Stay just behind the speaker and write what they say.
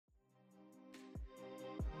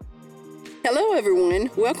Hello, everyone.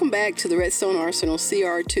 Welcome back to the Redstone Arsenal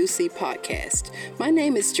CR2C podcast. My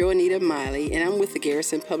name is Jo Anita Miley, and I'm with the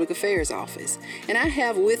Garrison Public Affairs office. And I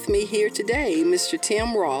have with me here today Mr.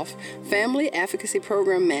 Tim Rolfe, Family Advocacy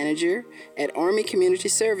Program Manager at Army Community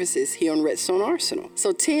Services here on Redstone Arsenal.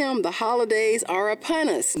 So, Tim, the holidays are upon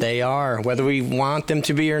us. They are. Whether we want them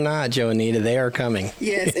to be or not, Jo Anita, they are coming.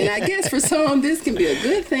 Yes, and I guess for some, this can be a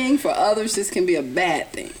good thing. For others, this can be a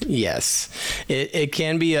bad thing. Yes, it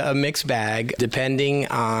can be a mixed bag. Depending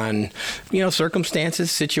on, circumstances,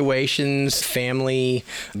 situations, family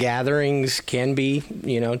gatherings can be,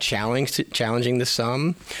 challenging to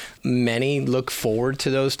some. Many look forward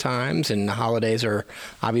to those times, and the holidays are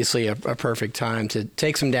obviously a perfect time to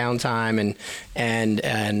take some downtime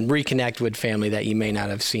and reconnect with family that you may not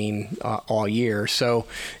have seen all year. So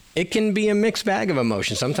it can be a mixed bag of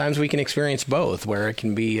emotions. Sometimes we can experience both, where it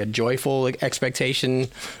can be a joyful expectation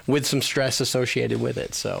with some stress associated with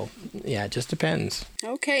it. So, yeah, it just depends.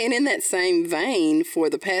 Okay, and in that same vein, for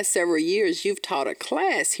the past several years, you've taught a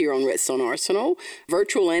class here on Redstone Arsenal,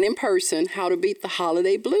 virtual and in person, how to beat the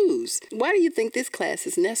holiday blues. Why do you think this class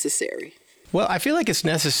is necessary? Well, I feel like it's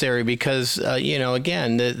necessary because,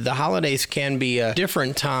 again, the holidays can be a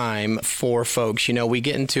different time for folks. We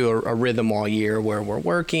get into a rhythm all year where we're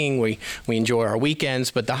working, we enjoy our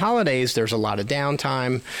weekends, but the holidays, there's a lot of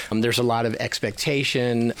downtime, there's a lot of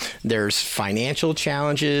expectation, there's financial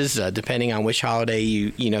challenges, depending on which holiday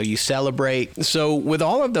you celebrate. So with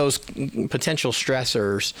all of those potential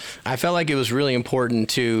stressors, I felt like it was really important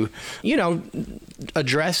to,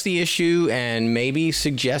 address the issue and maybe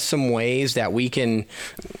suggest some ways that we can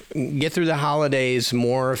get through the holidays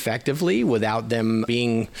more effectively without them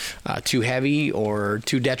being too heavy or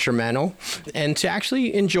too detrimental, and to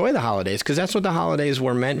actually enjoy the holidays, because that's what the holidays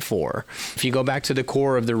were meant for. If you go back to the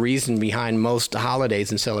core of the reason behind most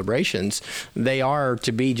holidays and celebrations, they are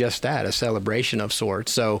to be just that, a celebration of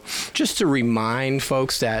sorts. So just to remind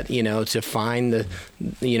folks that, to find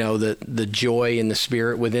the joy and the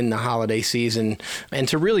spirit within the holiday season, and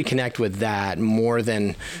to really connect with that more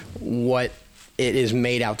than what it is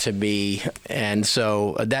made out to be. And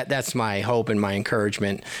so that's my hope and my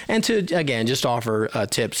encouragement. And to, again, just offer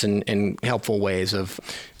tips and helpful ways of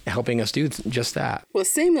helping us do just that. Well,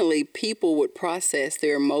 seemingly people would process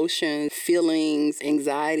their emotions, feelings,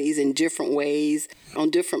 anxieties in different ways on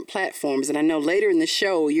different platforms. And I know later in the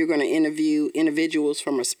show, you're going to interview individuals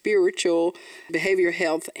from a spiritual, behavioral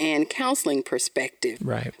health, and counseling perspective.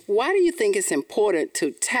 Right. Why do you think it's important to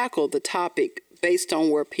tackle the topic based on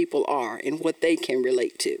where people are and what they can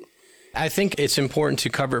relate to? I think it's important to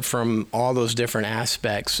cover it from all those different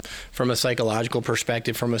aspects, from a psychological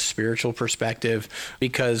perspective, from a spiritual perspective,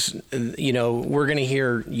 because, we're going to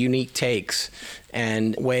hear unique takes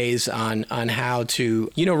and ways on how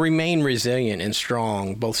to, remain resilient and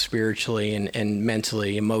strong, both spiritually and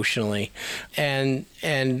mentally, emotionally. And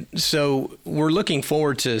so we're looking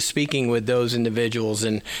forward to speaking with those individuals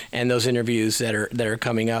and those interviews that are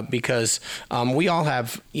coming up, because we all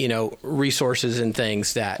have, resources and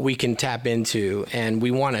things that we can tap into, and we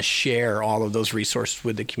want to share all of those resources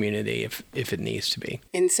with the community if it needs to be.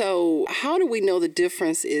 And so how do we know the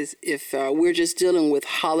difference is if we're just dealing with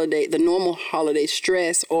the normal holiday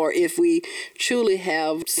stress, or if we truly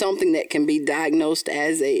have something that can be diagnosed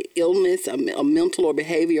as a illness, a mental or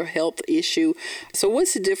behavioral health issue? So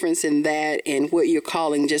what's the difference in that and what you're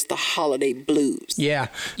calling just the holiday blues? Yeah.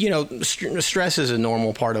 Stress is a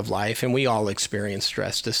normal part of life, and we all experience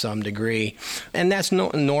stress to some degree. And that's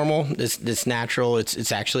normal. It's natural.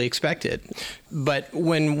 It's actually expected. But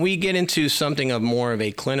when we get into something of more of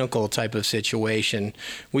a clinical type of situation,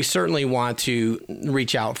 we certainly want to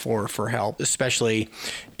reach out for help, especially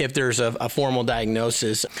if there's a formal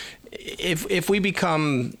diagnosis. If we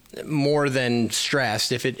become more than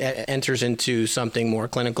stressed, if it enters into something more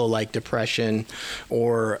clinical like depression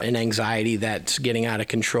or an anxiety that's getting out of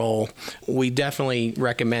control, we definitely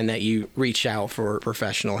recommend that you reach out for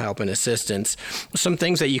professional help and assistance. Some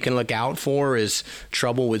things that you can look out for is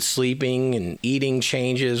trouble with sleeping and eating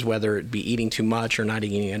changes, whether it be eating too much or not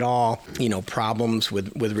eating at all, problems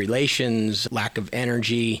with relations, lack of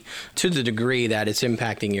energy, to the degree that it's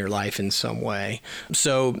impacting your life in some way.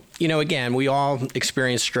 So, again, we all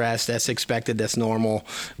experience stress. That's expected. That's normal.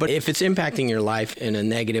 But if it's impacting your life in a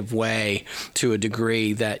negative way to a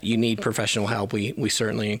degree that you need professional help, we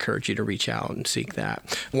certainly encourage you to reach out and seek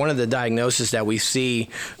that. One of the diagnoses that we see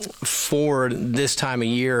for this time of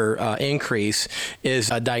year increase is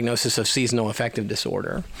a diagnosis of seasonal affective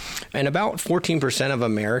disorder. And about 14% of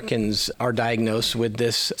Americans are diagnosed with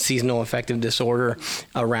this seasonal affective disorder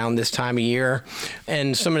around this time of year.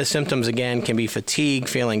 And some of the symptoms, again, can be fatigue,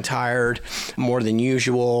 feeling tired more than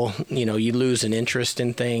usual, struggle, you lose an interest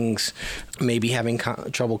in things, maybe having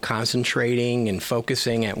trouble concentrating and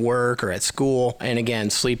focusing at work or at school. And again,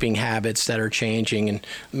 sleeping habits that are changing, and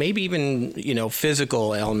maybe even,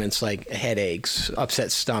 physical elements like headaches,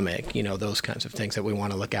 upset stomach, those kinds of things that we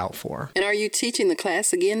want to look out for. And are you teaching the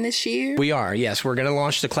class again this year? We are, yes. We're going to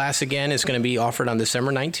launch the class again. It's going to be offered on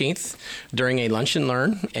December 19th during a lunch and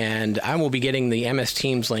learn. And I will be getting the MS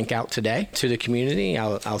Teams link out today to the community.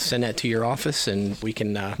 I'll send that to your office, and we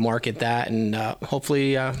can market that, and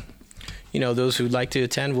hopefully those who'd like to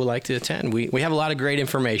attend will like to attend. We have a lot of great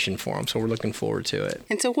information for them, so we're looking forward to it.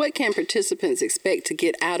 And so what can participants expect to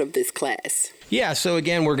get out of this class? Yeah, so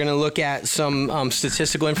again, we're going to look at some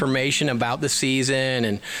statistical information about the season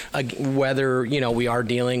and whether, we are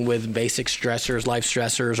dealing with basic stressors, life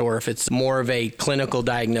stressors, or if it's more of a clinical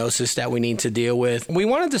diagnosis that we need to deal with. We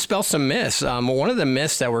want to dispel some myths. One of the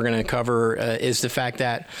myths that we're going to cover is the fact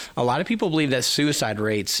that a lot of people believe that suicide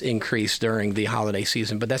rates increase during the holiday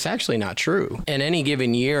season, but that's actually not true. In any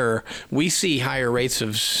given year, we see higher rates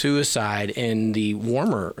of suicide in the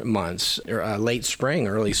warmer months, late spring,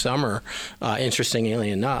 early summer,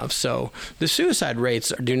 interestingly enough. So the suicide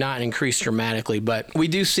rates do not increase dramatically, but we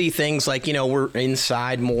do see things like, we're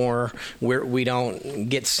inside more, we don't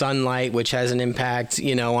get sunlight, which has an impact,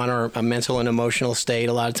 on our mental and emotional state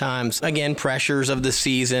a lot of times. Again, pressures of the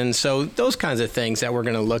season. So those kinds of things that we're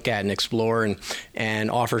going to look at and explore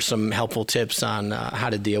and offer some helpful tips on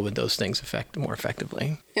how to deal with those things more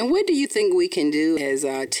effectively. And what do you think we can do as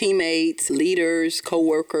teammates, leaders,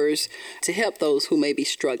 co-workers to help those who may be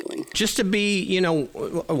struggling? Just to be,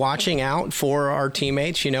 watching out for our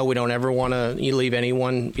teammates. We don't ever want to leave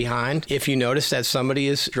anyone behind. If you notice that somebody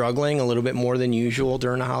is struggling a little bit more than usual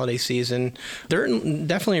during the holiday season,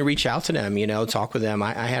 definitely reach out to them, talk with them.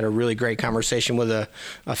 I had a really great conversation with a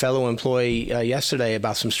fellow employee yesterday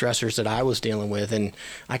about some stressors that I was dealing with, and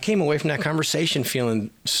I came away from that conversation feeling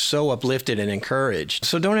so uplifted and encouraged.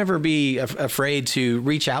 So don't ever be afraid to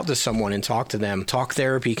reach out to someone and talk to them. Talk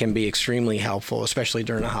therapy can be extremely helpful, especially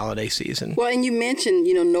during the holiday season. Well, and you mentioned,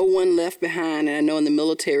 no one left behind. And I know in the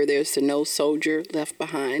military there's no soldier left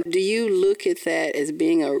behind. Do you look at that as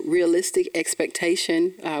being a realistic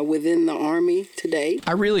expectation within the Army today?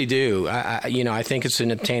 I really do. I think it's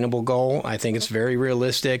an obtainable goal. I think it's very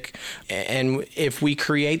realistic. And if we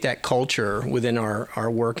create that culture within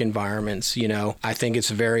our work environments, I think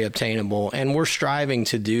it's very obtainable. And we're striving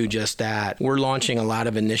to do just that. We're launching a lot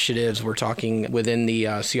of initiatives. We're talking within the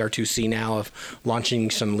CR2C now of launching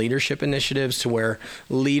some leadership initiatives to where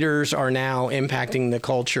leaders are now impacting the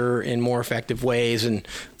culture in more effective ways and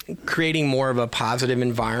creating more of a positive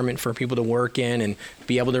environment for people to work in and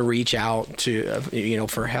be able to reach out to,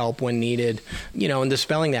 for help when needed, and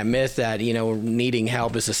dispelling that myth that, needing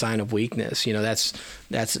help is a sign of weakness.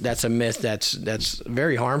 That's a myth that's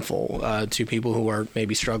very harmful to people who are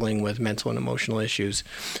maybe struggling with mental and emotional issues,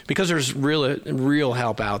 because there's real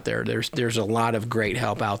help out there. There's a lot of great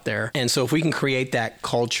help out there. And so if we can create that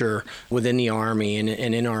culture within the Army and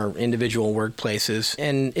in our individual workplaces,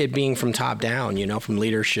 and it being from top down, from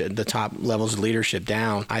leadership, the top levels of leadership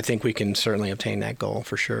down, I think we can certainly obtain that goal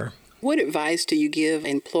for sure. What advice do you give an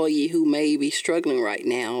employee who may be struggling right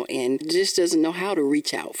now and just doesn't know how to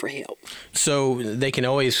reach out for help? So they can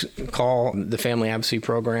always call the Family Advocacy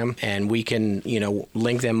Program, and we can,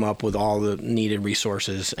 link them up with all the needed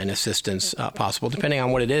resources and assistance possible. Depending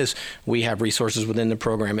on what it is, we have resources within the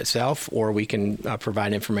program itself, or we can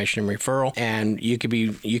provide information and referral. And you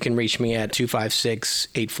can reach me at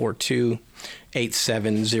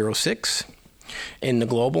 256-842-8706. in the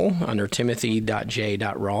global under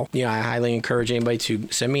timothy.j.rolfe. I highly encourage anybody to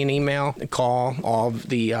send me an email, call. All of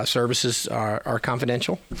the services are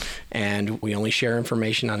confidential, and we only share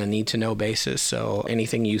information on a need-to-know basis. So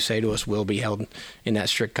anything you say to us will be held in that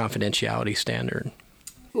strict confidentiality standard.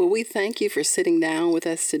 Well, we thank you for sitting down with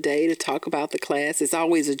us today to talk about the class. It's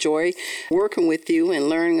always a joy working with you and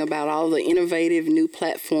learning about all the innovative new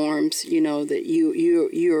platforms, that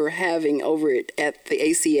you're having over at the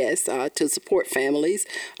ACS to support families,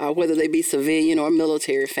 whether they be civilian or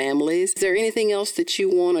military families. Is there anything else that you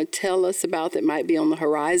want to tell us about that might be on the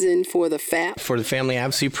horizon for the FAP? For the Family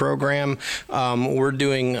Advocacy Program, we're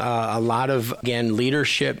doing a lot of, again,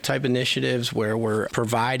 leadership type initiatives where we're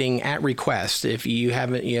providing at request. If you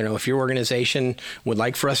have if your organization would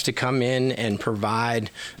like for us to come in and provide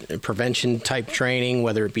prevention type training,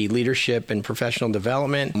 whether it be leadership and professional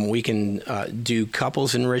development, we can do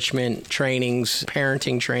couples enrichment trainings,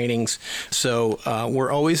 parenting trainings. So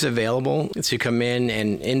we're always available to come in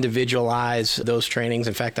and individualize those trainings.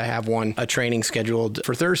 In fact, I have a training scheduled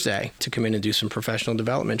for Thursday to come in and do some professional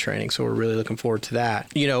development training. So we're really looking forward to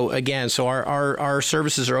that. Again, so our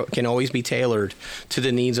services can always be tailored to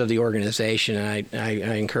the needs of the organization. And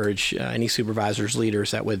I encourage any supervisors,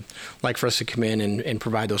 leaders that would like for us to come in and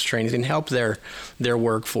provide those trainings and help their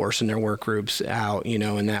workforce and their work groups out,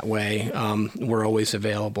 in that way. We're always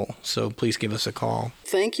available. So please give us a call.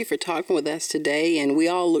 Thank you for talking with us today, and we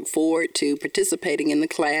all look forward to participating in the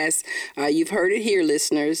class. You've heard it here,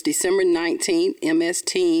 listeners. December 19th, MS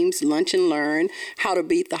Teams Lunch and Learn, How to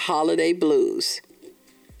Beat the Holiday Blues.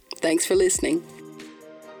 Thanks for listening.